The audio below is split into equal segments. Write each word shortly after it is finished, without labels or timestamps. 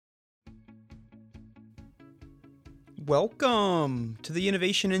Welcome to the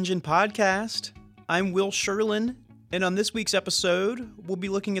Innovation Engine podcast. I'm Will Sherlin, and on this week's episode, we'll be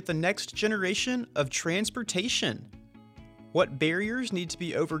looking at the next generation of transportation. What barriers need to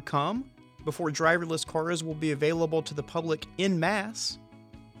be overcome before driverless cars will be available to the public en masse,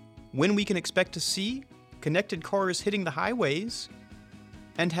 when we can expect to see connected cars hitting the highways,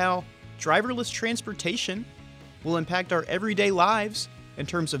 and how driverless transportation will impact our everyday lives in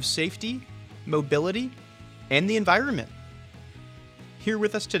terms of safety, mobility, and the environment. Here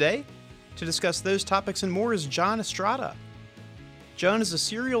with us today to discuss those topics and more is John Estrada. John is a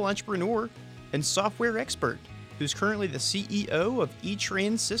serial entrepreneur and software expert who's currently the CEO of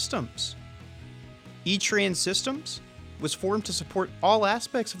eTrans Systems. eTrans Systems was formed to support all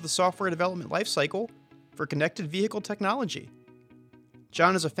aspects of the software development lifecycle for connected vehicle technology.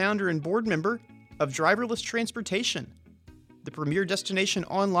 John is a founder and board member of Driverless Transportation, the premier destination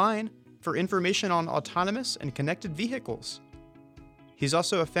online for information on autonomous and connected vehicles. He's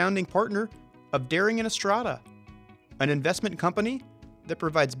also a founding partner of Daring & Estrada, an investment company that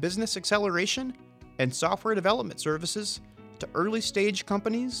provides business acceleration and software development services to early-stage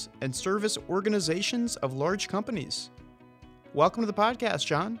companies and service organizations of large companies. Welcome to the podcast,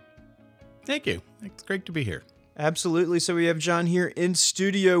 John. Thank you. It's great to be here. Absolutely. So we have John here in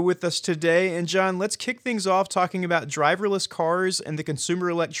studio with us today. And John, let's kick things off talking about driverless cars and the Consumer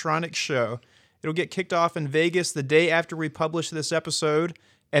Electronics Show. It'll get kicked off in Vegas the day after we publish this episode,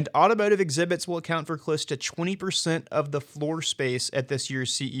 and automotive exhibits will account for close to 20% of the floor space at this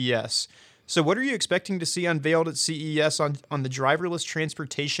year's CES. So what are you expecting to see unveiled at CES on the driverless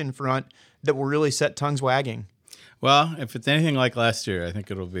transportation front that will really set tongues wagging? Well, if it's anything like last year, I think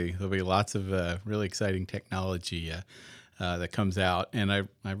there'll be lots of really exciting technology that comes out. And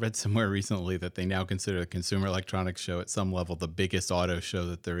I read somewhere recently that they now consider the Consumer Electronics Show at some level the biggest auto show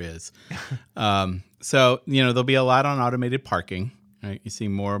that there is. So there'll be a lot on automated parking. Right? You see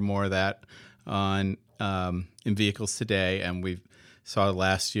more and more of that on in vehicles today, and we saw it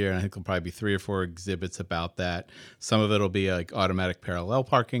last year, and I think there'll probably be 3 or 4 exhibits about that. Some of it will be like automatic parallel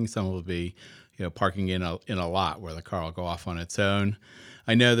parking. Some will be parking in a lot where the car will go off on its own.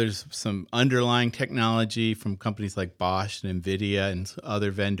 I know there's some underlying technology from companies like Bosch and NVIDIA and other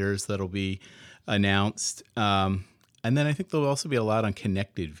vendors that'll be announced. And then I think there'll also be a lot on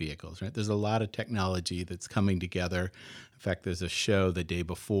connected vehicles, right? There's a lot of technology that's coming together. In fact, there's a show the day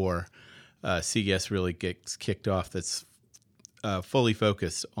before CES really gets kicked off that's fully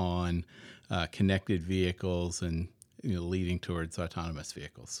focused on connected vehicles and leading towards autonomous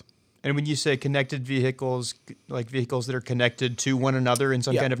vehicles. And when you say connected vehicles, like vehicles that are connected to one another in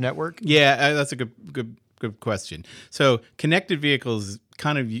some kind of network? Yeah, that's a good question. So connected vehicles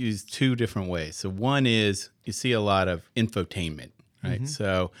kind of use 2 different ways. So one is you see a lot of infotainment, right? Mm-hmm.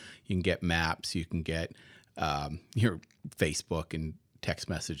 So you can get maps, you can get your Facebook and text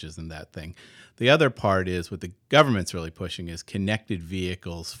messages and that thing. The other part is what the government's really pushing is connected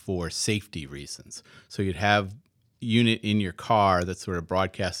vehicles for safety reasons. So you'd have unit in your car that's sort of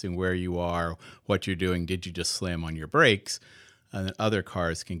broadcasting where you are, what you're doing, did you just slam on your brakes? And then other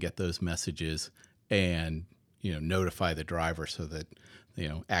cars can get those messages and notify the driver so that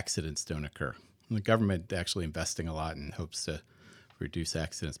accidents don't occur. And the government actually investing a lot and hopes to reduce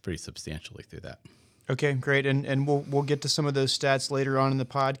accidents pretty substantially through that. Okay, great, and we'll get to some of those stats later on in the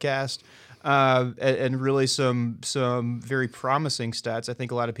podcast, and really some very promising stats. I think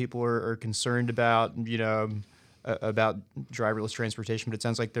a lot of people are concerned about driverless transportation, but it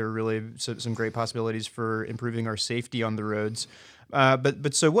sounds like there are really some great possibilities for improving our safety on the roads.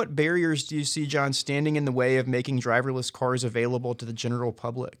 But so what barriers do you see, John, standing in the way of making driverless cars available to the general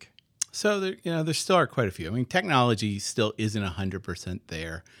public? So there still are quite a few. I mean, technology still isn't 100%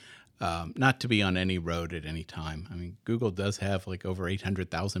 there. Not to be on any road at any time. I mean, Google does have like over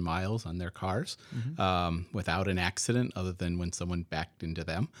 800,000 miles on their cars without an accident other than when someone backed into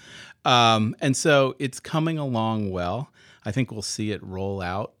them. And so it's coming along well. I think we'll see it roll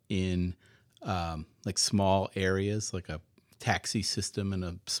out in like small areas, like a taxi system in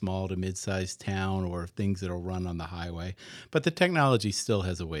a small to mid-sized town or things that will run on the highway. But the technology still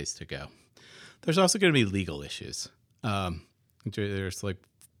has a ways to go. There's also going to be legal issues. There's like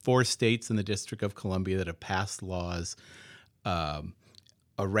 4 states in the District of Columbia that have passed laws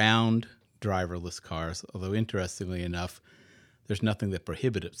around driverless cars, although interestingly enough, there's nothing that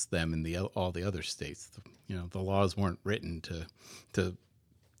prohibits them in all the other states. The laws weren't written to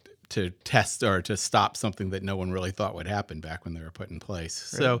test or to stop something that no one really thought would happen back when they were put in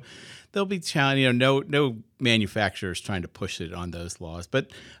place. Right. So there'll be challenge. No manufacturers trying to push it on those laws,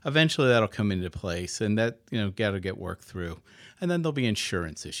 but eventually that'll come into place, and that got to get worked through. And then there'll be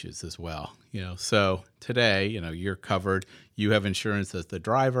insurance issues as well. So today, you're covered. You have insurance as the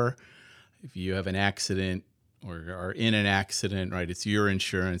driver. If you have an accident or are in an accident, right, it's your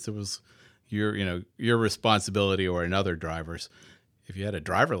insurance. It was your responsibility or another driver's. If you had a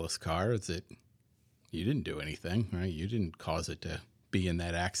driverless car, you didn't do anything, right? You didn't cause it to be in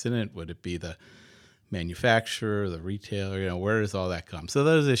that accident. Would it be the manufacturer, the retailer? Where does all that come? So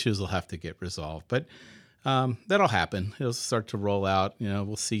those issues will have to get resolved, but that'll happen. It'll start to roll out.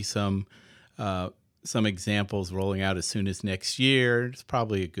 We'll see some examples rolling out as soon as next year. It's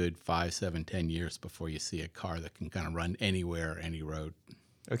probably a good 5, 7, 10 years before you see a car that can kind of run anywhere, any road.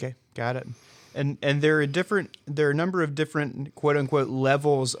 Okay, got it. And there are a number of different quote unquote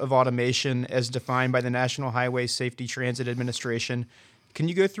levels of automation as defined by the National Highway Safety Transit Administration. Can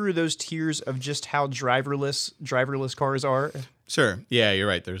you go through those tiers of just how driverless cars are? Sure. Yeah, you're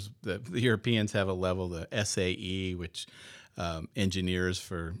right. There's the Europeans have a level, the SAE, which engineers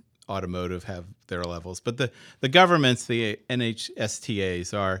for automotive have their levels, but the governments, the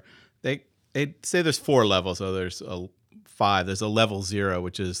NHTSAs they say there's 4 levels. So there's 5. There's a level 0,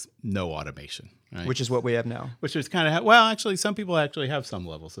 which is no automation, right? Which is what we have now. Which is kind of actually, some people actually have some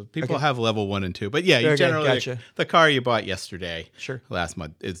levels. So people have level 1 and 2, but yeah, you generally gotcha. The car you bought yesterday, sure, last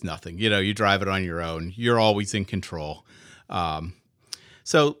month, is nothing. You drive it on your own. You're always in control.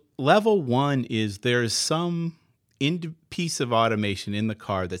 So level 1 is there's some piece of automation in the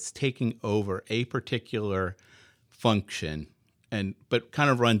car that's taking over a particular function, but kind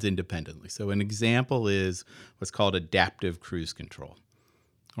of runs independently. So an example is what's called adaptive cruise control.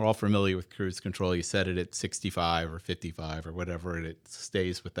 We're all familiar with cruise control. You set it at 65 or 55 or whatever, and it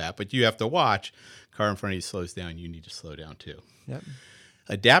stays with that. But you have to watch. Car in front of you slows down. You need to slow down too. Yep.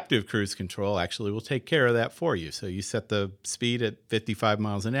 Adaptive cruise control actually will take care of that for you. So you set the speed at 55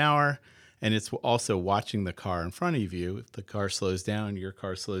 miles an hour, and it's also watching the car in front of you. If the car slows down, your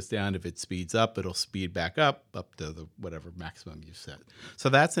car slows down. If it speeds up, it'll speed back up to the whatever maximum you set. So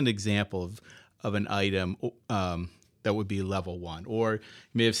that's an example of an item that would be level 1. Or you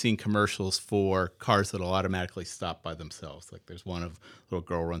may have seen commercials for cars that'll automatically stop by themselves. Like there's one of a little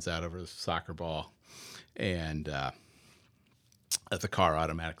girl runs out over a soccer ball, and the car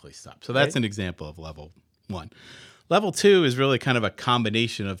automatically stops. So that's an example of level 1. Level 2 is really kind of a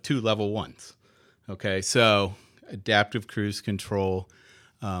combination of 2 level 1s. Okay, so adaptive cruise control.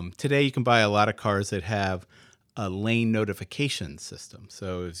 Today you can buy a lot of cars that have a lane notification system.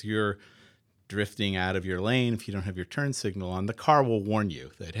 So as you're drifting out of your lane, if you don't have your turn signal on, the car will warn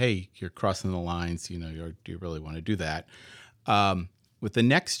you that, hey, you're crossing the lines, do you really want to do that? With the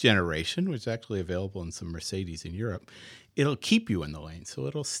next generation, which is actually available in some Mercedes in Europe, it'll keep you in the lane, so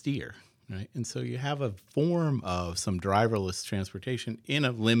it'll steer. Right? And so you have a form of some driverless transportation in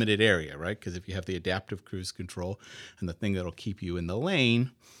a limited area, right? Because if you have the adaptive cruise control and the thing that'll keep you in the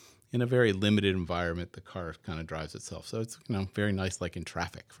lane, in a very limited environment, the car kind of drives itself. So it's very nice, like in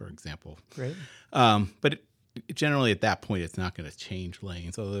traffic, for example. Right. But generally at that point, it's not going to change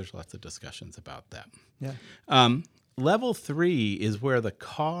lanes. So there's lots of discussions about that. Yeah. Level 3 is where the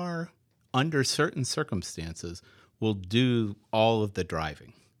car, under certain circumstances, will do all of the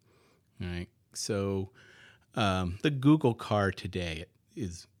driving. Right. So the Google car today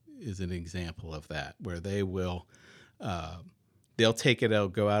is an example of that, where they will they'll take it, they'll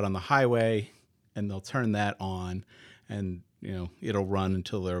go out on the highway, and they'll turn that on, and it'll run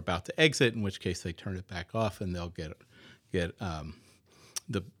until they're about to exit, in which case they turn it back off, and they'll get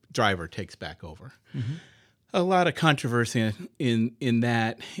the driver takes back over. Mm-hmm. A lot of controversy in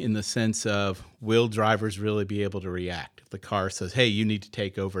that, in the sense of, will drivers really be able to react? If the car says, hey, you need to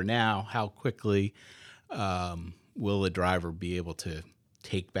take over now, how quickly will the driver be able to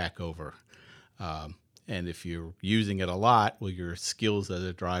take back over? And if you're using it a lot, will your skills as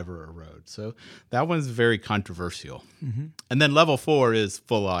a driver erode? So that one's very controversial. Mm-hmm. And then level 4 is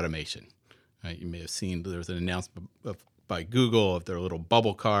full automation. Right? You may have seen there was an announcement by Google of their little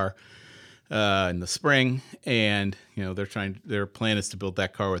bubble car in the spring, and their plan is to build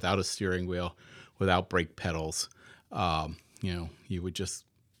that car without a steering wheel, without brake pedals. You would just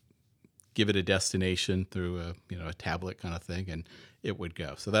give it a destination through a tablet kind of thing, and it would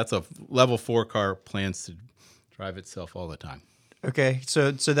go. So that's a level 4 car, plans to drive itself all the time. Okay,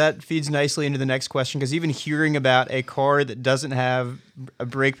 so that feeds nicely into the next question, because even hearing about a car that doesn't have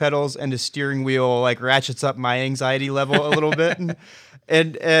brake pedals and a steering wheel ratchets up my anxiety level a little bit.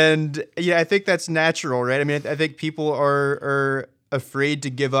 And yeah, I think that's natural, right? I mean, I think people are afraid to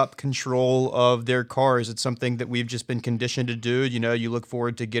give up control of their cars. It's something that we've just been conditioned to do. You know, you look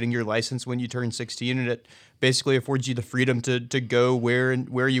forward to getting your license when you turn 16, and it basically affords you the freedom to go where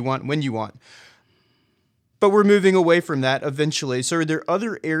you want, when you want. But we're moving away from that eventually. So are there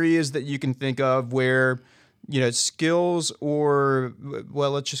other areas that you can think of where, you know, skills, or,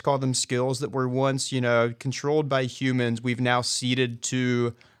 well, let's just call them skills, that were once, you know, controlled by humans, we've now ceded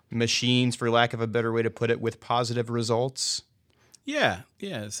to machines, for lack of a better way to put it, with positive results? Yeah.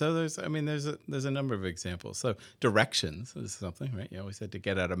 So there's a number of examples. So directions is something, right? You always had to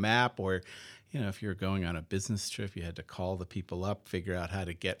get out a map, or, you know, if you're going on a business trip, you had to call the people up, figure out how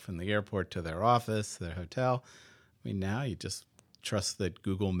to get from the airport to their office, their hotel. I mean, now you just trust that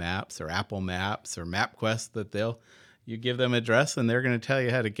Google Maps or Apple Maps or MapQuest, that you give them an address and they're going to tell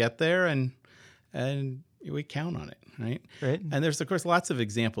you how to get there, and we count on it, right? Right. And there's, of course, lots of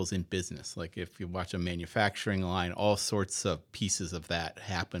examples in business. Like if you watch a manufacturing line, all sorts of pieces of that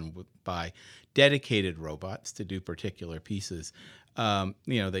happen by dedicated robots to do particular pieces, you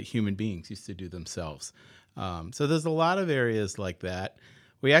know, that human beings used to do themselves. So there's a lot of areas like that.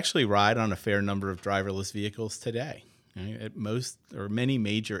 We actually ride on a fair number of driverless vehicles today. Right? At most or many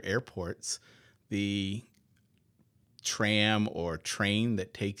major airports, the tram or train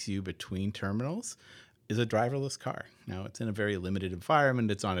that takes you between terminals is a driverless car. Now, it's in a very limited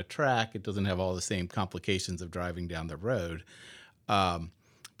environment. It's on a track. It doesn't have all the same complications of driving down the road,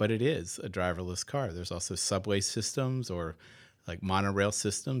 but it is a driverless car. There's also subway systems, or like monorail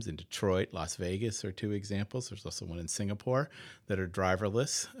systems in Detroit, Las Vegas are two examples. There's also one in Singapore that are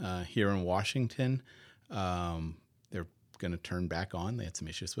driverless. Here in Washington, they're going to turn back on. They had some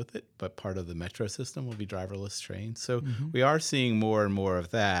issues with it, but part of the metro system will be driverless trains. So we are seeing more and more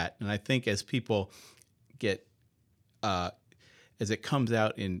of that. And I think as people get, as it comes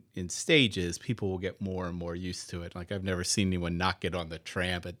out in stages, people will get more and more used to it. Like I've never seen anyone not get on the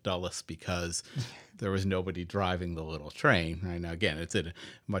tram at Dulles because there was nobody driving the little train. Right now, again, it's in a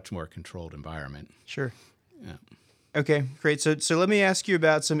much more controlled environment. Sure. Yeah. Okay, great. So let me ask you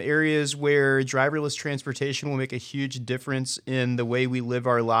about some areas where driverless transportation will make a huge difference in the way we live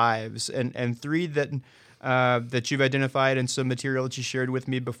our lives, and three that you've identified and some material that you shared with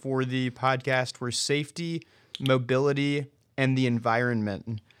me before the podcast were safety, mobility, and the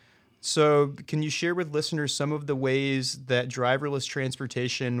environment. So can you share with listeners some of the ways that driverless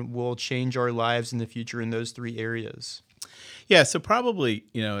transportation will change our lives in the future in those three areas? Yeah, so probably,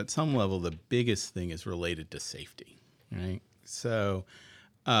 you know, at some level, the biggest thing is related to safety, right? So,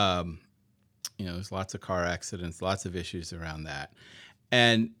 you know, there's lots of car accidents, lots of issues around that.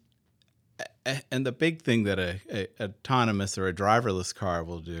 And the big thing that a autonomous or a driverless car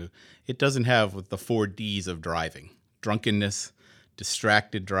will do, it doesn't have the 4 Ds of driving: drunkenness,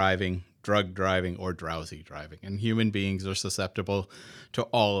 distracted driving, drug driving, or drowsy driving. And human beings are susceptible to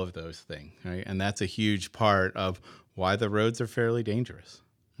all of those things, right? And that's a huge part of why the roads are fairly dangerous,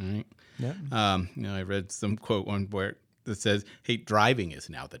 right? Yeah. You know, I read some quote one where that says, "Hey, driving is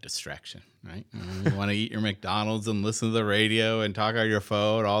now the distraction," right? You want to eat your McDonald's and listen to the radio and talk on your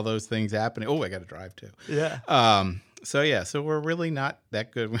phone, all those things happening. Oh, I got to drive too. Yeah. So we're really not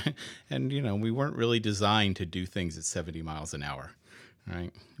that good. And, you know, we weren't really designed to do things at 70 miles an hour,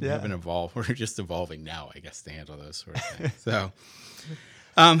 right? We haven't evolved. We're just evolving now, I guess, to handle those sort of things. So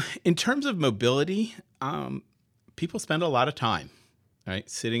in terms of mobility, people spend a lot of time, right,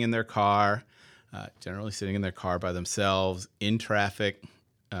 sitting in their car, generally sitting in their car by themselves, in traffic.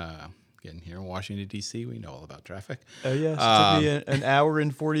 Again, here in Washington, D.C., we know all about traffic. Oh, yes. It took me an hour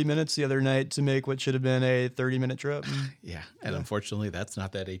and 40 minutes the other night to make what should have been a 30-minute trip. Yeah, and unfortunately, that's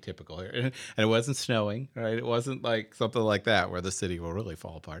not that atypical here. And it wasn't snowing, right? It wasn't like something like that where the city will really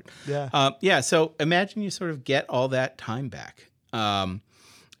fall apart. Yeah. So imagine you sort of get all that time back.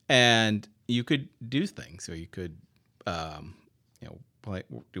 And you could do things. So you could,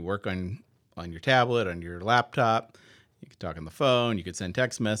 do work on your tablet, on your laptop. You could talk on the phone. You could send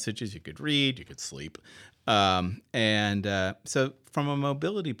text messages. You could read. You could sleep. So from a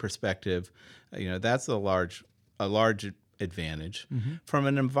mobility perspective, you know, that's a large advantage. Mm-hmm. From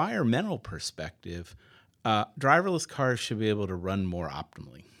an environmental perspective, driverless cars should be able to run more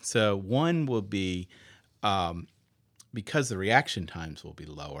optimally. So one will be, because the reaction times will be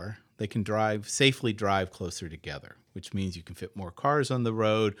lower, they can safely drive closer together, which means you can fit more cars on the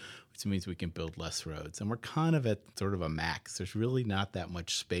road, which means we can build less roads. And we're kind of at sort of a max. There's really not that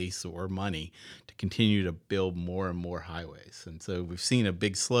much space or money to continue to build more and more highways. And so we've seen a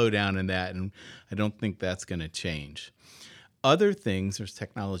big slowdown in that, and I don't think that's going to change. Other things, there's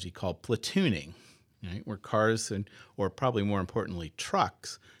technology called platooning, right, where cars or probably more importantly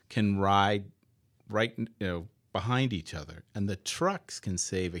trucks can ride right, behind each other, and the trucks can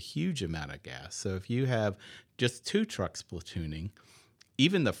save a huge amount of gas. So if you have just 2 trucks platooning,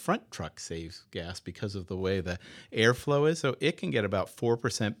 even the front truck saves gas because of the way the airflow is. So it can get about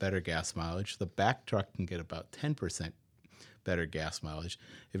 4% better gas mileage. The back truck can get about 10% better gas mileage.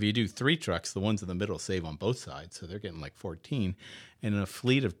 If you do 3 trucks, the ones in the middle save on both sides, so they're getting like 14. And in a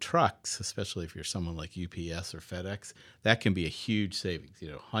fleet of trucks, especially if you're someone like UPS or FedEx, that can be a huge savings.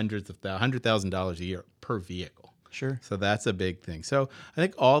 $100,000 a year per vehicle. Sure. So that's a big thing. So I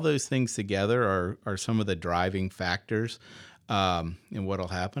think all those things together are some of the driving factors. And what'll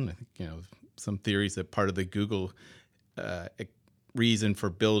happen, I think, some theories that part of the Google reason for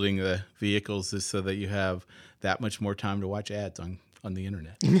building the vehicles is so that you have that much more time to watch ads on the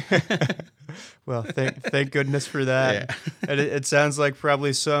internet. Well, thank goodness for that. Yeah. And it sounds like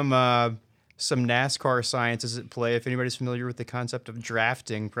probably some NASCAR science is at play. If anybody's familiar with the concept of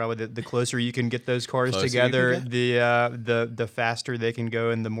drafting, probably the closer you can get those cars together, the faster they can go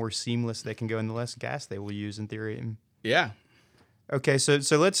and the more seamless they can go and the less gas they will use in theory. Yeah. Okay, so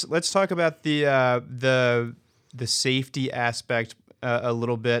let's talk about the safety aspect a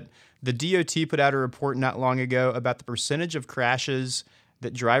little bit. The DOT put out a report not long ago about the percentage of crashes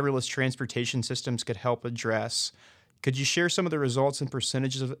that driverless transportation systems could help address. Could you share some of the results and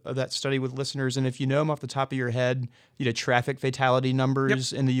percentages of that study with listeners? And if you know them off the top of your head, traffic fatality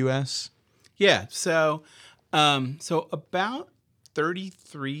numbers in the U.S.? Yeah, so about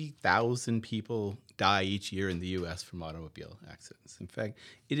 33,000 people die each year in the U.S. from automobile accidents. In fact,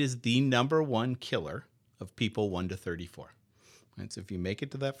 it is the number one killer of people 1 to 34. Right? So if you make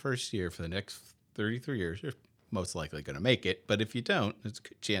it to that first year for the next 33 years, you're most likely going to make it. But if you don't, there's a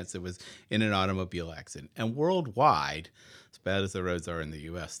good chance it was in an automobile accident. And worldwide, as bad as the roads are in the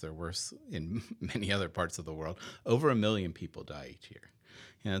U.S., they're worse in many other parts of the world. Over 1 million people die each year.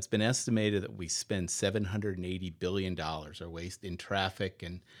 It's been estimated that we spend $780 billion or waste in traffic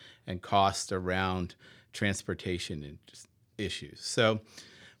and cost around transportation and issues. So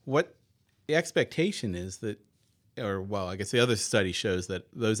what the expectation is that, I guess the other study shows that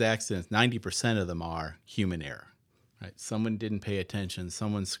those accidents, 90% of them are human error, right? Someone didn't pay attention,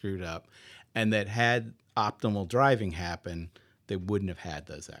 someone screwed up, and that had optimal driving happen, they wouldn't have had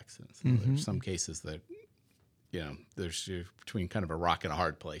those accidents. Mm-hmm. There's some cases that, you're between kind of a rock and a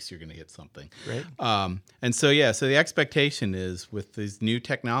hard place, you're going to hit something. Right. So the expectation is with these new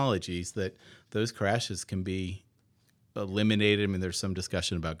technologies that those crashes can be eliminated. I mean, there's some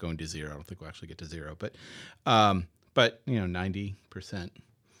discussion about going to zero. I don't think we'll actually get to zero, but 90%,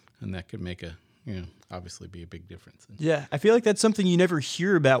 and that could make obviously be a big difference. Yeah, I feel like that's something you never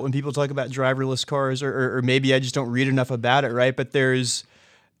hear about when people talk about driverless cars, or maybe I just don't read enough about it, right? But there's,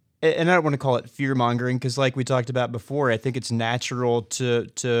 and I don't want to call it fear mongering because, like we talked about before, I think it's natural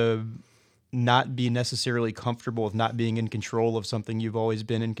to not be necessarily comfortable with not being in control of something you've always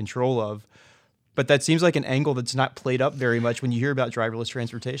been in control of. But that seems like an angle that's not played up very much when you hear about driverless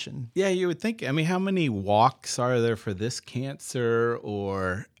transportation. Yeah, you would think. I mean, how many walks are there for this cancer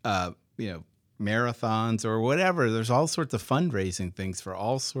or, marathons or whatever? There's all sorts of fundraising things for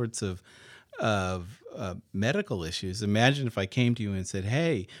all sorts of medical issues. Imagine if I came to you and said,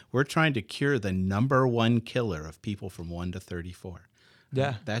 hey, we're trying to cure the number one killer of people from 1 to 34.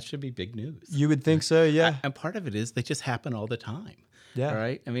 Yeah. That should be big news. You would think so, yeah. And part of it is they just happen all the time. Yeah.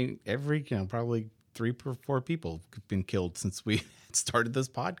 Right? I mean, every, probably 3 or 4 people have been killed since we started this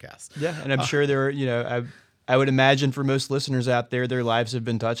podcast. Yeah. And I'm sure there are, I would imagine for most listeners out there, their lives have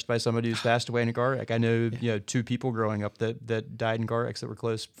been touched by somebody who's passed away in a car wreck. I know, 2 people growing up that died in car wrecks that were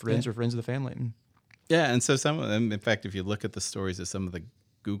close friends or friends of the family. Yeah. And so some of them, in fact, if you look at the stories of some of the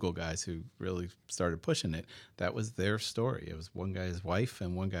Google guys who really started pushing it, that was their story. It was one guy's wife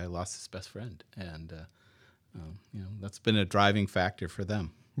and one guy lost his best friend. And, that's been a driving factor for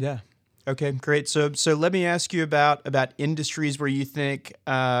them. Yeah. Okay, great. So let me ask you about industries where you think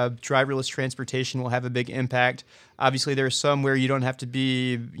driverless transportation will have a big impact. Obviously, there are some where you don't have to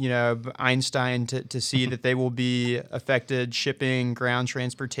be, Einstein to see that they will be affected. Shipping, ground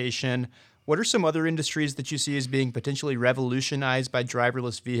transportation. What are some other industries that you see as being potentially revolutionized by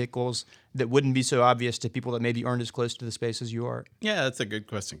driverless vehicles that wouldn't be so obvious to people that maybe aren't as close to the space as you are? Yeah, that's a good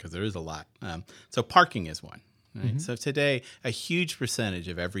question because there is a lot. So parking is one. Right? Mm-hmm. So today, a huge percentage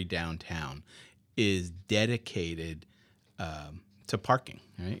of every downtown is dedicated to parking.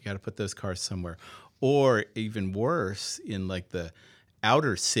 Right? You got to put those cars somewhere. Or even worse, in like the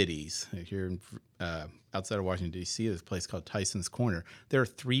outer cities, here in, outside of Washington, D.C., there's a place called Tyson's Corner. There are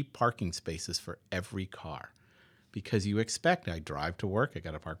 3 parking spaces for every car. Because you expect, I drive to work, I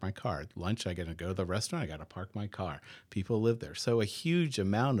got to park my car. At lunch, I got to go to the restaurant, I got to park my car. People live there. So a huge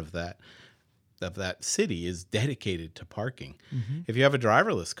amount of that that city is dedicated to parking. If you have a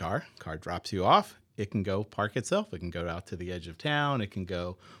driverless car drops you off, it can go park itself. It can go out to the edge of town. It can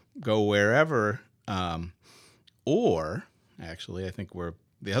go wherever. Or actually, I think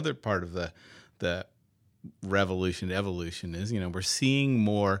the other part of the evolution is, we're seeing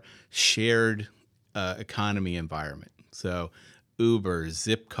more shared economy environment. So Uber,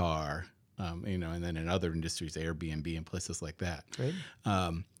 Zipcar, and then in other industries, Airbnb and places like that. Right.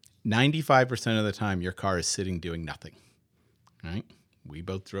 95% of the time, your car is sitting doing nothing, right? We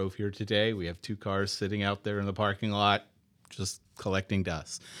both drove here today. We have 2 cars sitting out there in the parking lot just collecting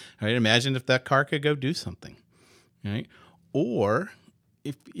dust. Right? Imagine if that car could go do something, right? Or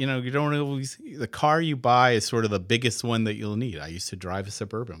if, you don't always, the car you buy is sort of the biggest one that you'll need. I used to drive a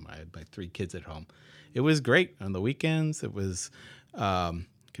Suburban. I had my 3 kids at home. It was great on the weekends. It was,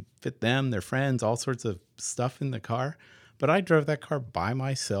 could fit them, their friends, all sorts of stuff in the car. But I drove that car by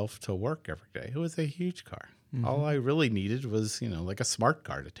myself to work every day. It was a huge car. All I really needed was, like a smart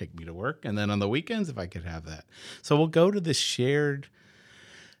car to take me to work. And then on the weekends, if I could have that. So we'll go to this shared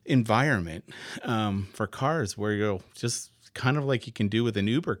environment for cars where you'll just kind of like you can do with an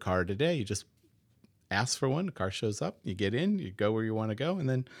Uber car today. You just ask for one, the car shows up, you get in, you go where you want to go, and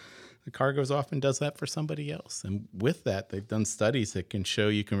then the car goes off and does that for somebody else. And with that, they've done studies that can show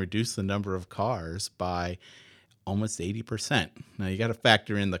you can reduce the number of cars by almost 80%. Now, you got to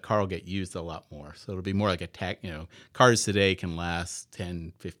factor in the car will get used a lot more. So it'll be more like cars today can last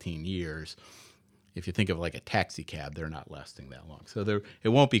 10, 15 years. If you think of like a taxi cab, they're not lasting that long. So it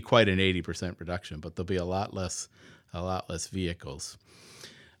won't be quite an 80% reduction, but there'll be a lot less vehicles.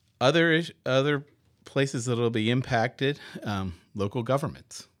 Other places that'll be impacted, local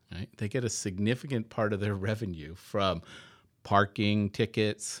governments. Right? They get a significant part of their revenue from parking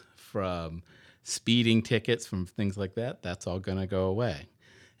tickets, from speeding tickets, from things like that. That's all going to go away.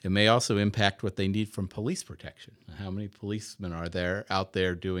 It may also impact what they need from police protection. How many policemen are there out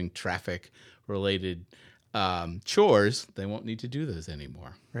there doing traffic-related chores? They won't need to do those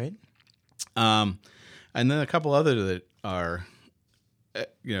anymore. Right. And then a couple other that are,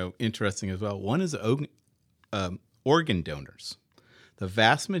 interesting as well. One is organ donors. The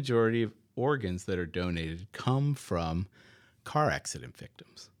vast majority of organs that are donated come from car accident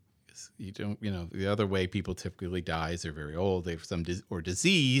victims. You don't, the other way people typically die is they're very old, they have some or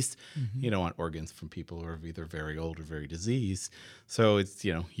diseased. You don't want organs from people who are either very old or very diseased. So it's,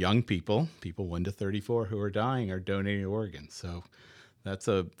 young people 1 to 34 who are dying are donating organs. So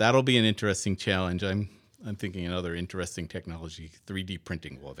that'll be an interesting challenge. I'm thinking another interesting technology, 3D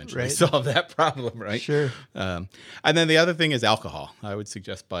printing will eventually solve that problem, right? Sure. And then the other thing is alcohol. I would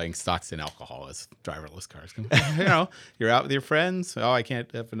suggest buying stocks in alcohol as driverless cars. You're out with your friends. Oh, I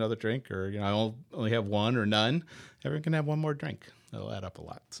can't have another drink, or I only have one or none. Everyone can have one more drink. That'll add up a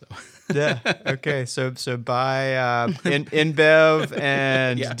lot. So yeah. Okay. So buy InBev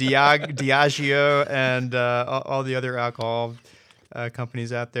and Diageo and all the other alcohol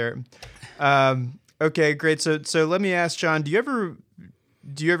companies out there. Okay, great. So let me ask, John, do you ever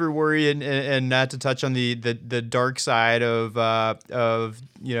worry, and not to touch on the dark side of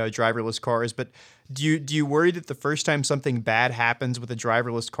driverless cars, but do you worry that the first time something bad happens with a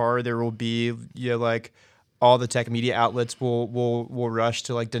driverless car, there will be like all the tech media outlets will rush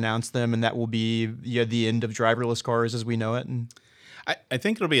to like denounce them, and that will be the end of driverless cars as we know it? And I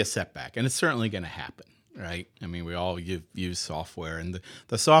think it'll be a setback, and it's certainly going to happen. Right. I mean, we all use software, and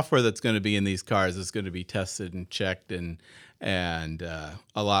the software that's going to be in these cars is going to be tested and checked and a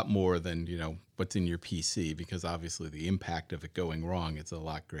lot more than, what's in your PC, because obviously the impact of it going wrong is a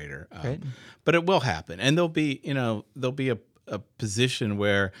lot greater. Right. But it will happen. And there'll be a position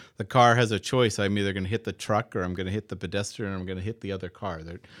where the car has a choice. I'm either going to hit the truck, or I'm going to hit the pedestrian, or I'm going to hit the other car.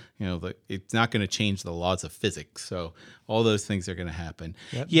 It's not going to change the laws of physics. So all those things are going to happen.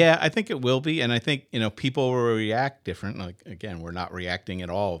 Yep. Yeah, I think it will be. And I think, people will react different. Like, again, we're not reacting at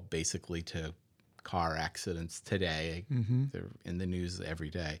all basically to car accidents today. They're in the news every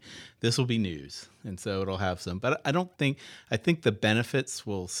day. This will be news. And so it'll have some. But I think the benefits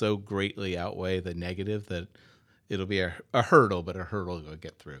will so greatly outweigh the negative that it'll be a hurdle, but a hurdle to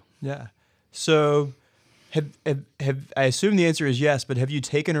get through. Yeah. So have I assume the answer is yes, but have you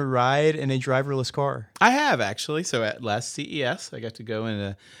taken a ride in a driverless car? I have, actually. So at last CES, I got to go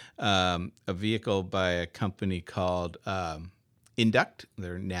in a vehicle by a company called Induct.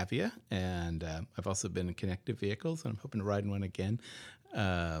 They're Navia. And I've also been in connected vehicles, and I'm hoping to ride in one again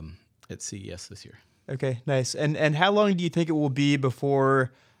at CES this year. Okay, nice. And how long do you think it will be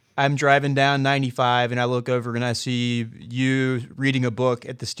before I'm driving down 95 and I look over and I see you reading a book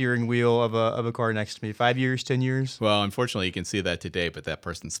at the steering wheel of a car next to me. 5 years, 10 years? Well, unfortunately, you can see that today, but that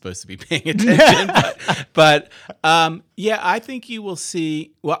person's supposed to be paying attention. Yeah, I think you will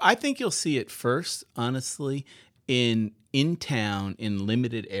see. Well, I think you'll see it first, honestly, in town in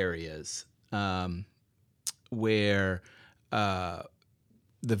limited areas where the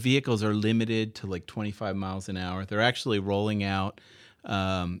vehicles are limited to like 25 miles an hour. They're actually rolling out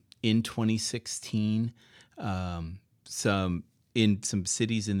in 2016 in some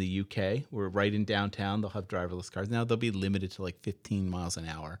cities in the UK. We're right in downtown. They'll have driverless cars. Now they'll be limited to like 15 miles an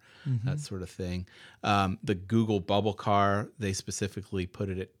hour, that sort of thing. The Google bubble car, they specifically put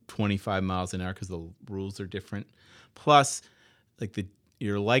it at 25 miles an hour because the rules are different. Plus, like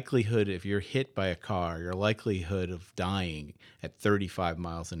your likelihood, if you're hit by a car, your likelihood of dying at 35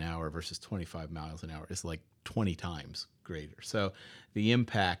 miles an hour versus 25 miles an hour is like 20 times greater. So the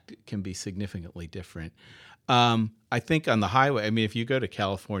impact can be significantly different. I think on the highway, I mean, if you go to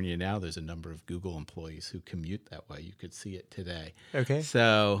California now, there's a number of Google employees who commute that way. You could see it today. Okay.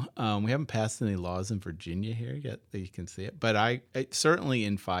 So we haven't passed any laws in Virginia here yet that you can see it. But I certainly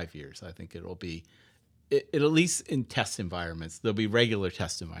in 5 years, I think it'll be, at least in test environments, there'll be regular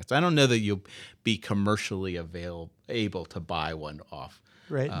test environments. I don't know that you'll be commercially able to buy one off.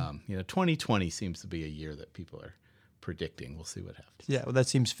 Right. 2020 seems to be a year that people are predicting. We'll see what happens. Yeah, well, that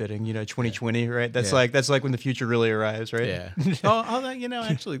seems fitting. 2020, right? That's like when the future really arrives, right? Yeah.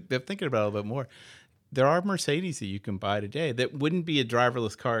 Actually, they're thinking about it a little bit more. There are Mercedes that you can buy today that wouldn't be a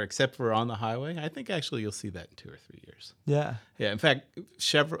driverless car except for on the highway. I think actually you'll see that in 2 or 3 years. Yeah. Yeah. In fact,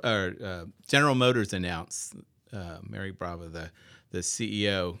 General Motors announced, Mary Bravo, the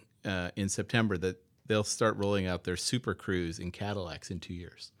CEO, in September, that they'll start rolling out their Super Cruise in Cadillacs in 2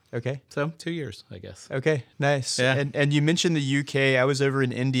 years. Okay. So 2 years, I guess. Okay, nice. Yeah. And you mentioned the UK. I was over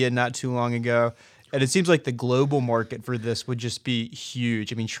in India not too long ago, and it seems like the global market for this would just be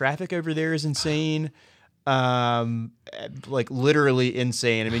huge. I mean, traffic over there is insane, like literally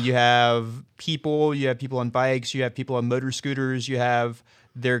insane. I mean, you have people on bikes, you have people on motor scooters, you have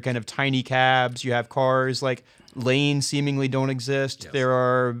their kind of tiny cabs, you have cars, like lanes seemingly don't exist. Yes. There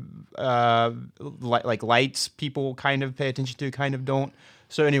are like lights people kind of pay attention to, kind of don't.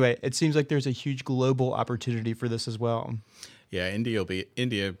 So anyway, it seems like there's a huge global opportunity for this as well. Yeah, India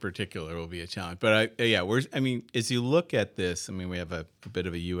in particular will be a challenge. But as you look at this, I mean, we have a bit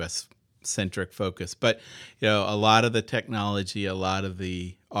of a U.S. centric focus, but a lot of the technology, a lot of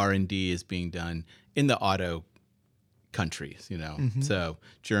the R&D is being done in the auto countries. So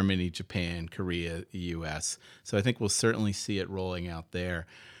Germany, Japan, Korea, the U.S. So I think we'll certainly see it rolling out there.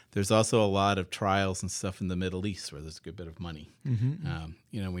 There's also a lot of trials and stuff in the Middle East where there's a good bit of money.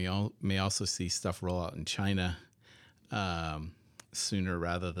 Mm-hmm. We may also see stuff roll out in China sooner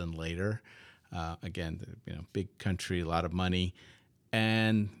rather than later. Again, big country, a lot of money.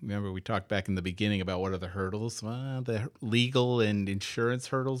 And remember, we talked back in the beginning about what are the hurdles. Well, the legal and insurance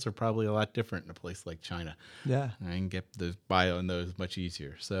hurdles are probably a lot different in a place like China. Yeah. I can get the bio on those much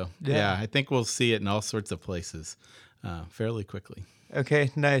easier. So, yeah, I think we'll see it in all sorts of places fairly quickly.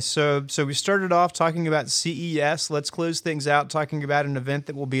 Okay, nice. So we started off talking about CES. Let's close things out talking about an event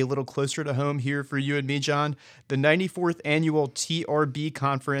that will be a little closer to home here for you and me, John. The 94th Annual TRB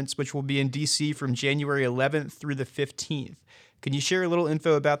Conference, which will be in D.C. from January 11th through the 15th. Can you share a little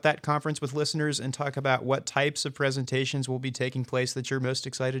info about that conference with listeners and talk about what types of presentations will be taking place that you're most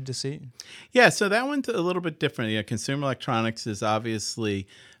excited to see? Yeah, so that one's a little bit different. Consumer electronics is obviously,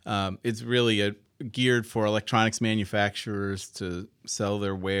 it's really geared for electronics manufacturers to sell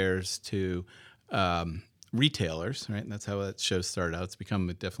their wares to retailers, right? And that's how that show started out. It's become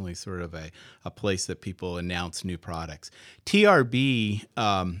definitely sort of a place that people announce new products. TRB,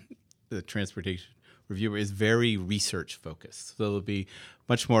 the Transportation Reviewer, is very research focused. So there'll be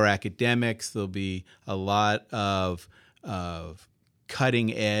much more academics. There'll be a lot of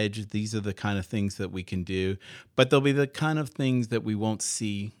cutting edge. These are the kind of things that we can do, but there'll be the kind of things that we won't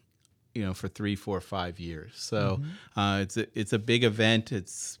see for 3, 4, 5 years. So it's a big event.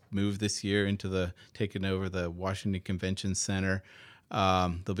 It's moved this year taken over the Washington Convention Center.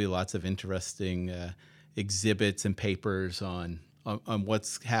 There'll be lots of interesting exhibits and papers on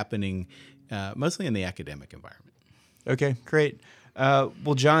what's happening, mostly in the academic environment. Okay, great.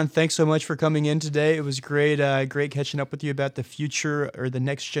 Well, John, thanks so much for coming in today. It was great catching up with you about the future or the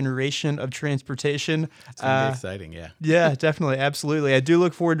next generation of transportation. It's going to be exciting, yeah. Yeah, definitely, absolutely. I do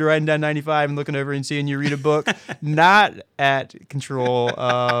look forward to riding down 95 and looking over and seeing you read a book, not at control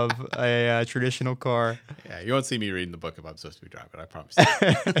of a traditional car. Yeah, you won't see me reading the book if I'm supposed to be driving, I promise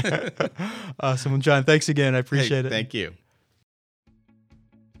you. Awesome. Well, John, thanks again. I appreciate it. Thank you.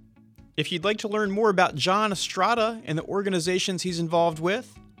 If you'd like to learn more about John Estrada and the organizations he's involved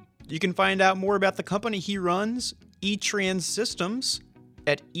with, you can find out more about the company he runs, eTrans Systems,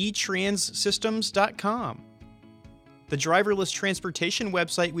 at etranssystems.com. The driverless transportation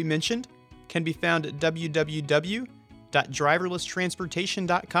website we mentioned can be found at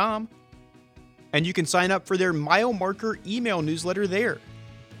www.driverlesstransportation.com, and you can sign up for their mile marker email newsletter there.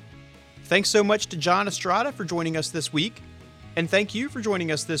 Thanks so much to John Estrada for joining us this week, and thank you for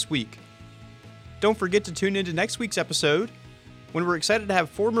joining us this week. Don't forget to tune into next week's episode, when we're excited to have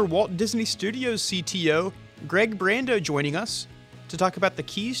former Walt Disney Studios CTO Greg Brando joining us to talk about the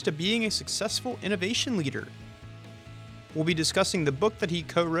keys to being a successful innovation leader. We'll be discussing the book that he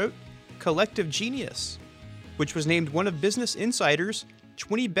co-wrote, Collective Genius, which was named one of Business Insider's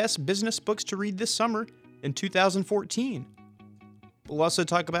 20 best business books to read this summer in 2014. We'll also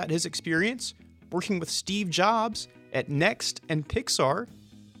talk about his experience working with Steve Jobs at Next and Pixar,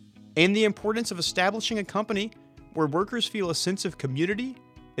 and the importance of establishing a company where workers feel a sense of community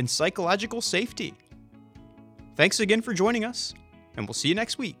and psychological safety. Thanks again for joining us, and we'll see you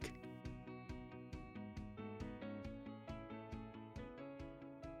next week.